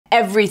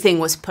everything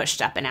was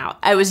pushed up and out.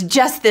 I was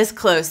just this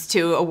close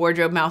to a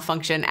wardrobe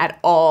malfunction at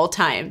all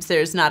times.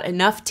 There's not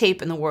enough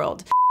tape in the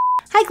world.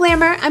 Hi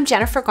Glamour, I'm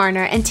Jennifer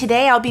Garner, and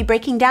today I'll be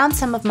breaking down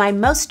some of my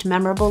most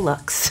memorable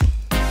looks.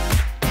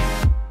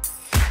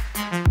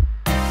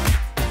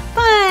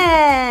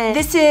 Fun!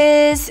 This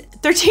is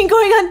 13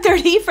 Going on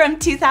 30 from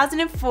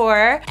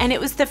 2004, and it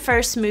was the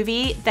first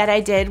movie that I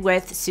did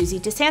with Susie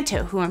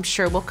DeSanto, who I'm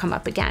sure will come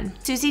up again.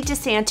 Susie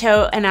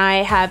DeSanto and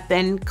I have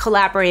been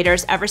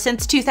collaborators ever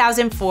since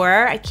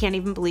 2004. I can't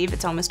even believe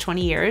it's almost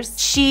 20 years.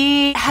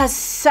 She has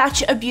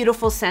such a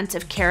beautiful sense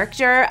of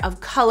character,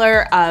 of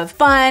color, of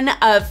fun,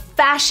 of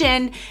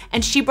fashion,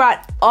 and she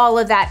brought all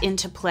of that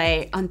into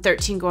play on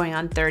 13 Going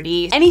on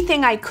 30.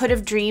 Anything I could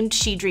have dreamed,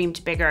 she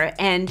dreamed bigger,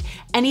 and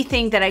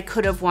anything that I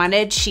could have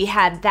wanted, she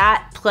had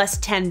that plus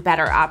 10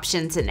 better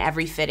options in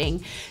every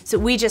fitting. So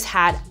we just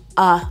had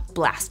a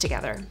blast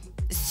together.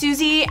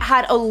 Susie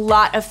had a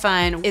lot of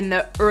fun in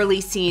the early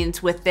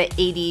scenes with the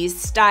 80s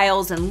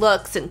styles and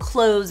looks and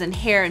clothes and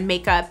hair and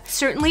makeup.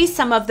 Certainly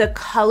some of the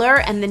color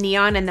and the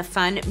neon and the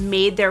fun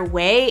made their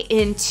way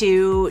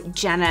into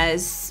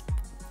Jenna's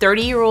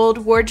 30-year-old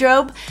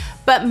wardrobe,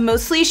 but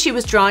mostly she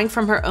was drawing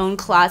from her own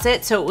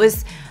closet, so it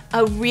was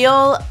a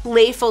real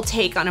playful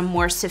take on a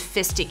more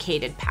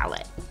sophisticated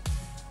palette.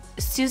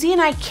 Susie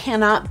and I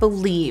cannot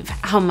believe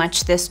how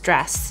much this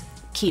dress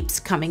keeps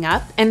coming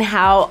up and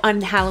how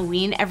on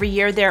Halloween every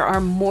year there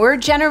are more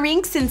Jenna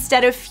rinks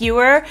instead of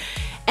fewer.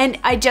 And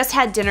I just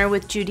had dinner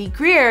with Judy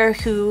Greer,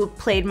 who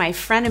played my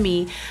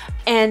frenemy,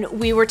 and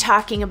we were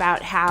talking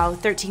about how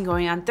 13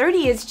 Going on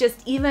 30 is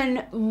just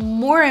even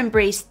more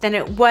embraced than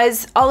it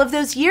was all of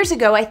those years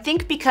ago. I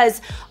think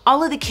because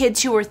all of the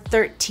kids who were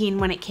 13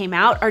 when it came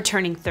out are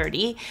turning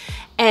 30,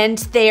 and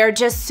they are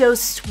just so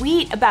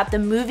sweet about the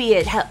movie.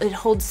 It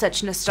holds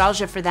such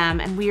nostalgia for them,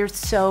 and we are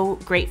so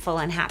grateful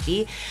and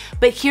happy.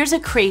 But here's a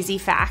crazy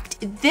fact.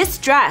 This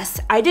dress,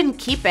 I didn't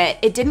keep it.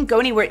 It didn't go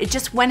anywhere. It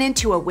just went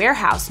into a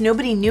warehouse.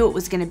 Nobody knew it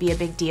was gonna be a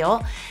big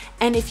deal.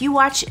 And if you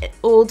watch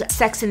old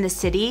Sex and the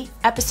City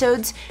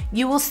episodes,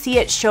 you will see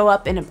it show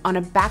up on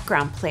a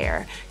background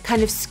player,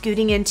 kind of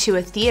scooting into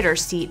a theater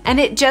seat. And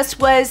it just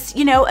was,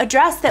 you know, a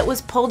dress that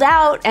was pulled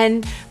out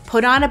and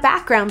put on a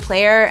background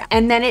player,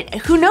 and then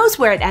who knows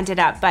where it ended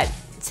up, but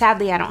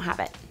sadly I don't have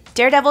it.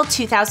 Daredevil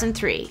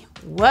 2003.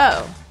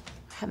 Whoa,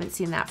 haven't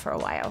seen that for a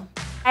while.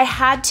 I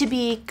had to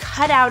be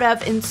cut out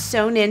of and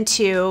sewn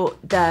into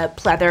the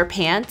pleather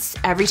pants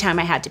every time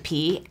I had to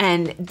pee,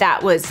 and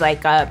that was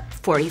like a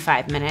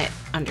 45-minute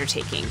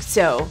undertaking.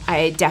 So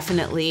I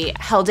definitely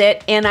held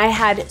it, and I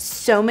had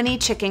so many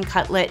chicken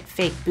cutlet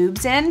fake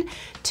boobs in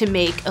to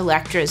make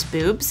Elektra's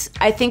boobs.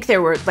 I think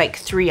there were like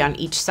 3 on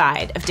each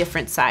side of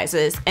different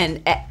sizes,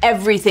 and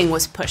everything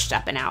was pushed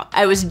up and out.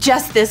 I was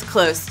just this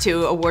close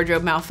to a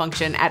wardrobe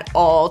malfunction at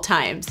all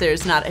times.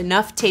 There's not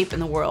enough tape in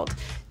the world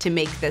to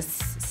make this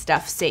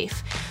stuff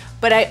safe.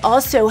 But I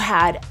also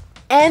had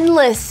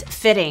endless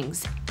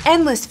fittings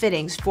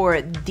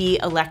for the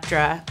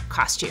Elektra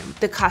costume.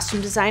 The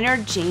costume designer,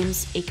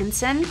 James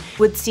Akinson,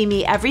 would see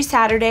me every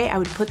Saturday. I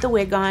would put the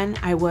wig on,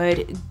 I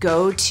would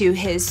go to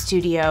his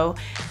studio,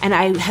 and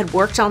I had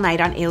worked all night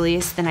on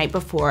Alias the night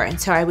before, and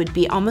so I would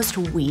be almost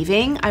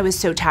weaving. I was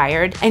so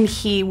tired, and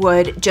he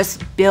would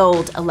just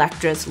build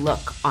Elektra's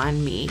look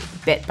on me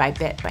bit by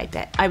bit by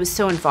bit. I was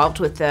so involved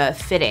with the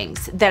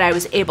fittings that I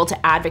was able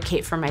to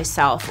advocate for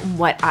myself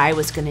what I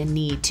was gonna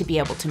need to be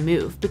able to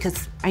move,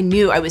 because I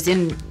knew I was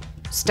in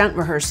stunt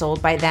rehearsal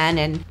by then,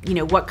 and you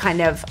know what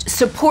kind of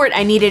support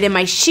I needed in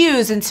my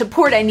shoes and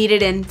support I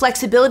needed in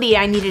flexibility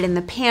I needed in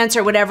the pants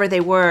or whatever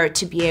they were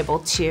to be able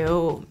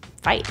to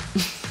fight.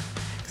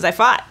 Because I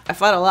fought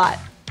a lot.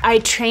 I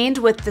trained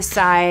with the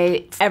Psy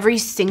every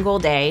single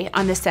day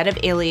on the set of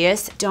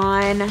Alias.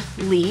 Don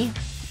Lee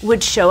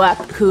would show up,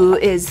 who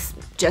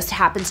just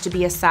happens to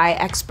be a Psy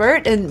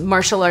expert and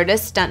martial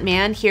artist,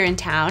 stuntman here in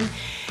town.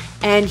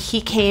 And he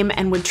came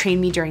and would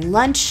train me during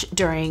lunch,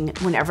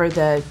 whenever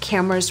the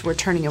cameras were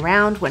turning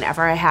around,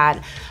 whenever I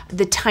had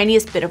the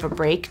tiniest bit of a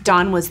break.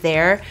 Don was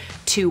there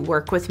to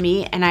work with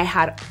me, and I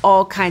had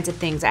all kinds of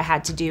things I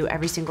had to do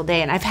every single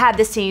day. And I've had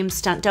the same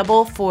stunt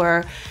double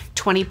for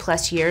 20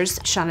 plus years,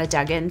 Shauna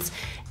Duggins.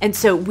 And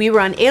so we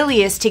were on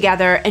Alias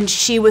together, and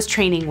she was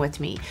training with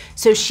me.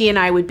 So she and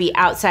I would be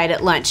outside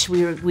at lunch.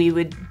 We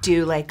would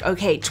do like,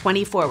 okay,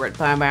 20 forward,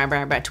 blah, blah,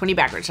 blah, blah, 20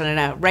 backwards,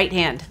 no, right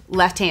hand,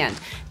 left hand.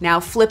 Now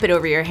flip it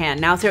over your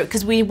hand, now throw it,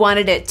 because we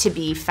wanted it to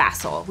be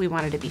facile. We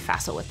wanted to be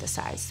facile with the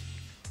size.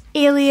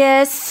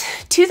 Alias,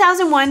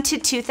 2001 to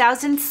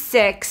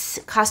 2006,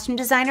 costume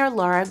designer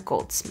Laura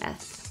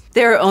Goldsmith.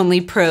 There are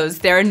only pros.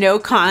 There are no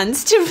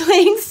cons to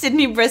playing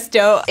Sydney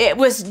Bristow. It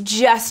was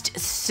just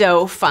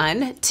so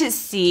fun to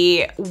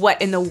see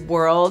what in the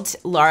world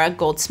Laura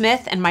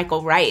Goldsmith and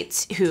Michael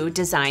Wright, who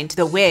designed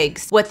the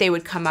wigs, what they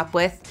would come up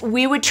with.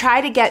 We would try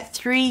to get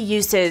 3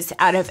 uses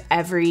out of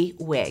every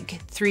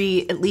wig,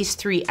 at least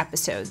 3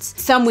 episodes.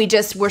 Some we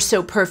just were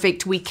so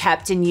perfect we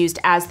kept and used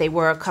as they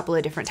were a couple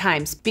of different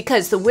times.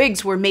 Because the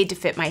wigs were made to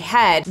fit my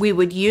head, we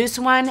would use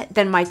one,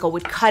 then Michael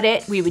would cut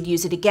it, we would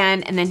use it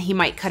again, and then he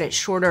might cut it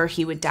shorter sure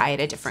he would dye it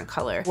a different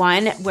color.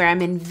 One where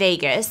I'm in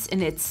Vegas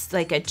and it's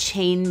like a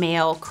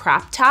chainmail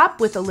crop top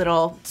with a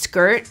little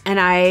skirt, and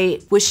I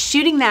was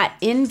shooting that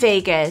in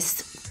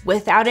Vegas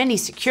without any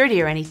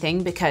security or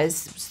anything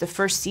because it was the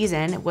first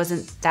season, it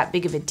wasn't that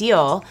big of a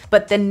deal.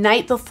 But the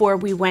night before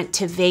we went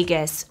to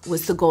Vegas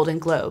was the Golden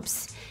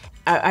Globes.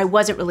 I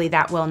wasn't really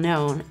that well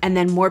known, and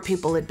then more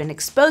people had been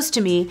exposed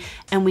to me,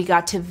 and we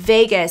got to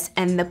Vegas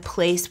and the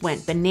place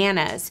went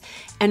bananas.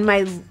 And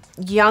my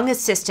young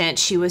assistant,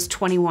 she was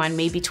 21,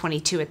 maybe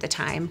 22 at the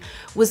time,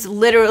 was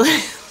literally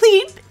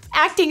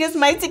acting as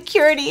my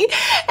security,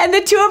 and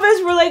the two of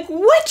us were like,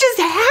 what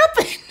just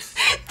happened?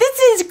 This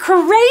is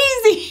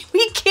crazy.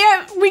 We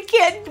can't,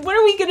 what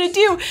are we gonna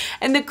do?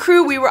 And the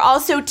crew, we were all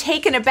so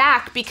taken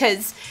aback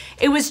because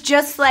it was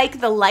just like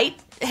the light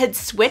had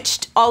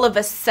switched all of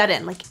a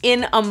sudden, like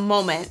in a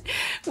moment.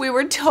 We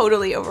were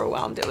totally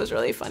overwhelmed. It was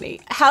really funny.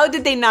 How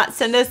did they not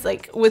send us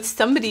like with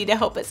somebody to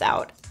help us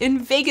out in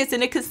Vegas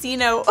in a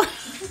casino?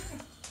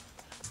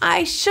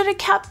 I should have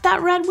kept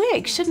that red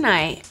wig, shouldn't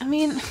I? I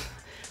mean,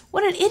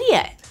 what an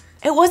idiot.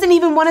 It wasn't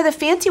even one of the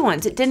fancy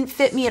ones. It didn't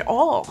fit me at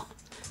all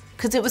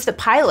because it was the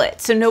pilot.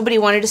 So nobody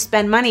wanted to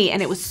spend money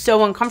and it was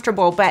so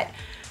uncomfortable, but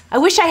I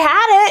wish I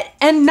had it.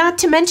 And not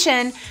to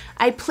mention,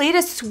 I played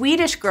a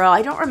Swedish girl.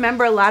 I don't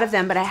remember a lot of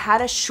them, but I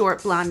had a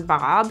short blonde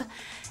bob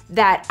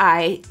that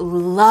I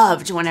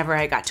loved whenever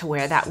I got to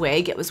wear that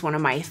wig. It was one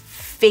of my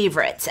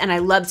favorites. And I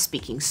loved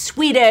speaking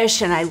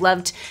Swedish and I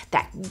loved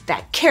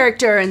that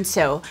character. And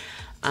so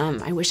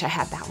I wish I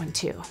had that one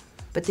too.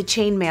 But the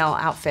chainmail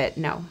outfit,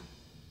 no,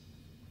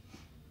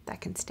 that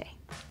can stay.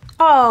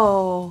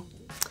 Oh,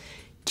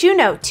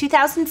 Juno,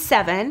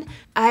 2007.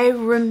 I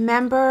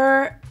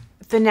remember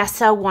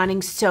Vanessa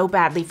wanting so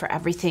badly for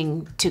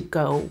everything to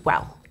go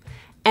well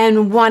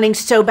and wanting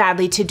so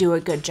badly to do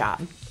a good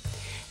job.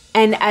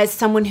 And as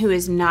someone who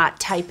is not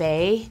type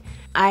A,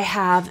 I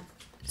have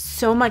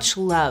so much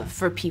love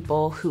for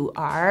people who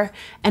are,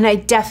 and I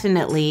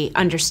definitely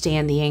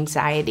understand the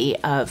anxiety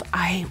of,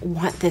 I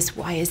want this,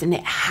 why isn't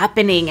it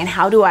happening? And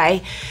how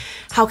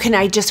can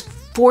I just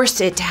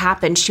force it to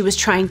happen? She was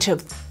trying to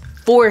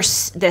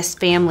force this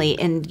family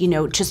and, you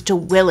know, just to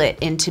will it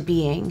into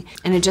being.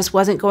 And it just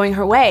wasn't going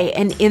her way.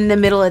 And in the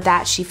middle of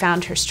that, she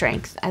found her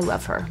strength. I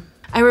love her.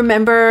 I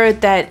remember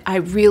that I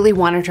really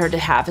wanted her to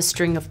have a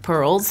string of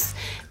pearls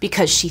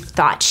because she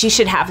thought she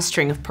should have a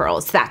string of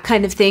pearls, that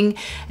kind of thing.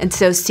 And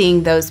so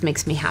seeing those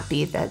makes me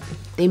happy that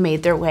they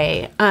made their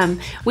way.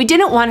 We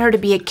didn't want her to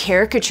be a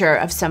caricature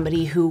of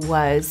somebody who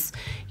was,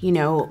 you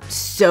know,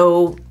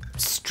 so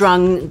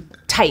strung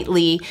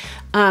tightly.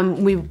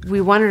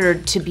 We wanted her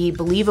to be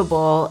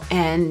believable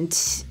and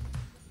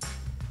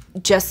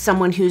just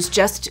someone who's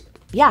just,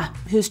 yeah,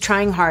 who's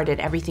trying hard at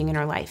everything in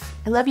her life.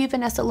 I love you,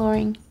 Vanessa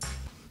Loring.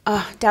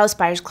 Dallas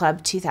Buyers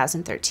Club,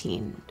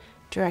 2013.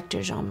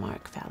 Director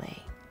Jean-Marc Vallée.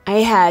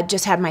 I had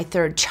just had my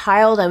third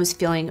child. I was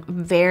feeling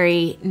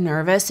very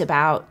nervous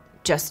about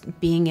just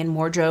being in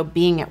wardrobe,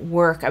 being at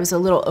work. I was a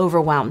little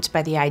overwhelmed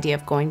by the idea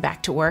of going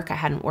back to work. I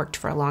hadn't worked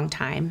for a long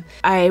time.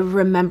 I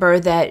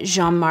remember that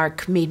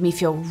Jean-Marc made me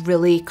feel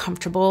really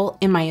comfortable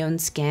in my own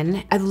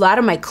skin. A lot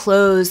of my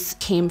clothes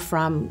came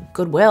from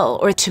Goodwill,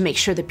 or to make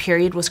sure the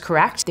period was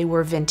correct. They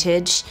were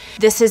vintage.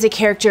 This is a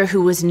character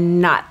who was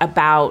not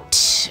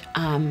about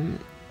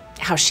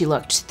how she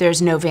looked.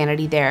 There's no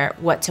vanity there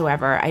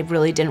whatsoever. I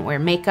really didn't wear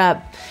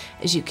makeup,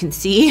 as you can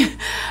see.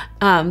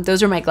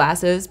 Those are my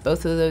glasses,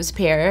 both of those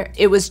pair.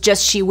 It was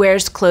just she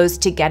wears clothes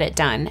to get it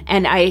done.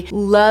 And I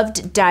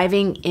loved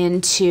diving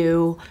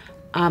into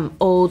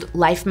old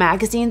Life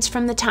magazines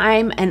from the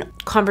time and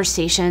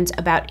conversations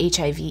about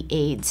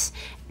HIV/AIDS.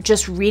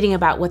 Just reading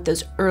about what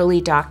those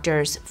early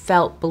doctors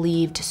felt,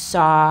 believed,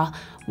 saw,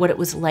 what it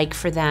was like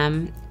for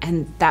them.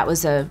 And it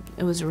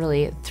was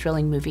really a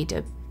thrilling movie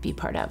to be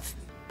part of.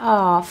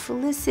 Oh,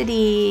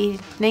 Felicity,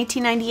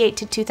 1998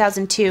 to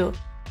 2002.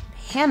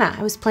 Hannah,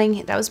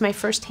 that was my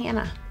first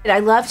Hannah. I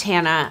loved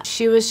Hannah.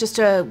 She was just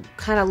a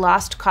kind of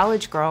lost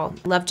college girl.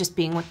 I loved just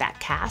being with that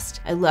cast.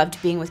 I loved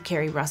being with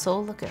Carrie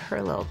Russell. Look at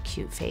her little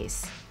cute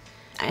face.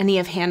 Any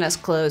of Hannah's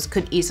clothes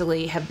could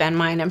easily have been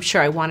mine. I'm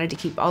sure I wanted to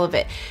keep all of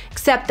it,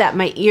 except that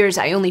my ears,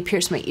 I only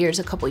pierced my ears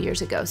a couple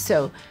years ago,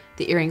 so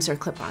the earrings are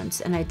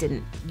clip-ons, and I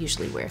didn't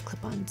usually wear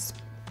clip-ons.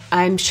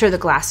 I'm sure the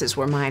glasses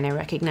were mine. I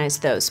recognize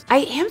those. I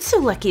am so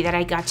lucky that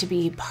I got to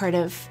be part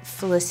of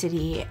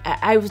Felicity.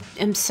 I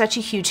am such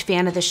a huge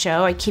fan of the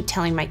show. I keep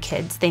telling my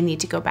kids they need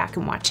to go back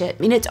and watch it. I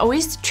mean, it's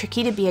always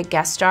tricky to be a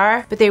guest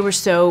star, but they were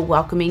so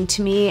welcoming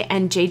to me,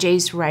 and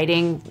JJ's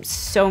writing,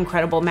 so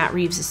incredible. Matt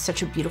Reeves is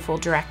such a beautiful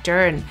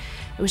director, and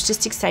it was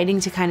just exciting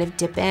to kind of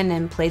dip in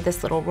and play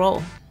this little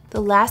role. The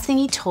last thing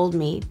he told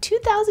me,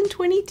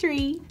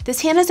 2023.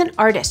 This Hannah's an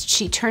artist.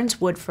 She turns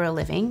wood for a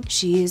living.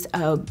 She's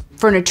a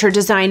furniture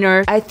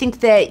designer. I think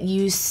that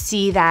you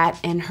see that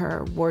in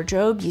her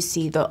wardrobe. You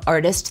see the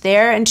artist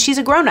there, and she's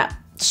a grown-up.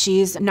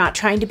 She's not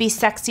trying to be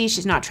sexy.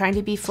 She's not trying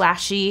to be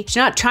flashy. She's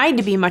not trying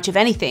to be much of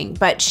anything,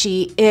 but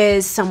she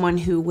is someone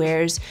who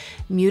wears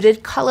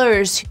muted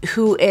colors,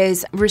 who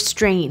is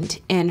restrained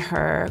in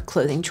her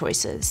clothing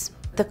choices.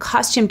 The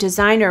costume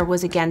designer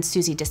was again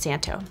Susie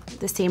DeSanto,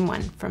 the same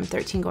one from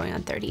 13 Going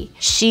on 30.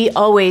 She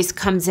always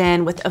comes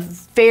in with a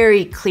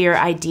very clear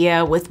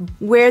idea with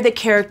where the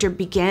character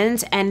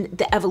begins and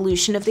the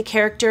evolution of the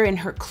character in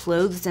her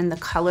clothes and the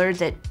colors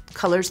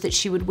that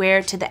she would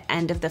wear to the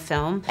end of the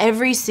film.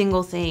 Every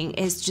single thing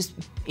is just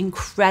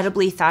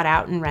incredibly thought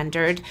out and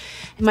rendered.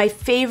 My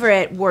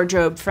favorite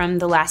wardrobe from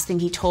The Last Thing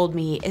He Told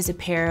Me is a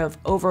pair of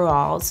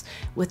overalls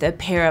with a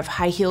pair of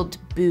high-heeled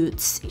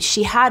boots.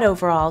 She had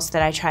overalls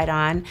that I tried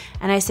on,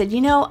 and I said,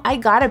 you know, I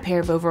got a pair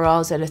of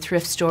overalls at a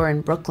thrift store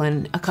in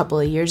Brooklyn a couple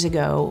of years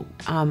ago.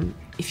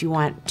 If you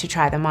want to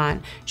try them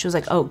on. She was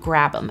like, oh,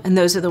 grab them. And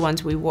those are the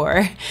ones we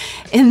wore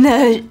in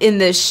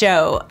the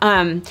show.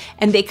 And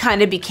they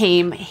kind of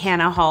became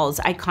Hannah Hall's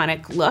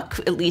iconic look,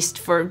 at least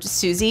for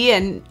Susie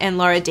and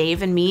Laura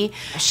Dave and me.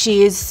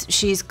 She's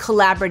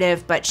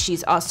collaborative, but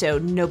she's also,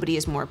 nobody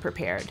is more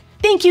prepared.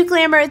 Thank you,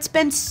 Glamour. It's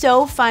been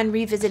so fun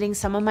revisiting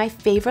some of my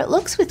favorite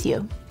looks with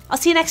you. I'll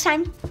see you next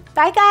time.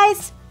 Bye,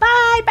 guys.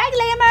 Bye. Bye,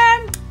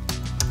 Glamour.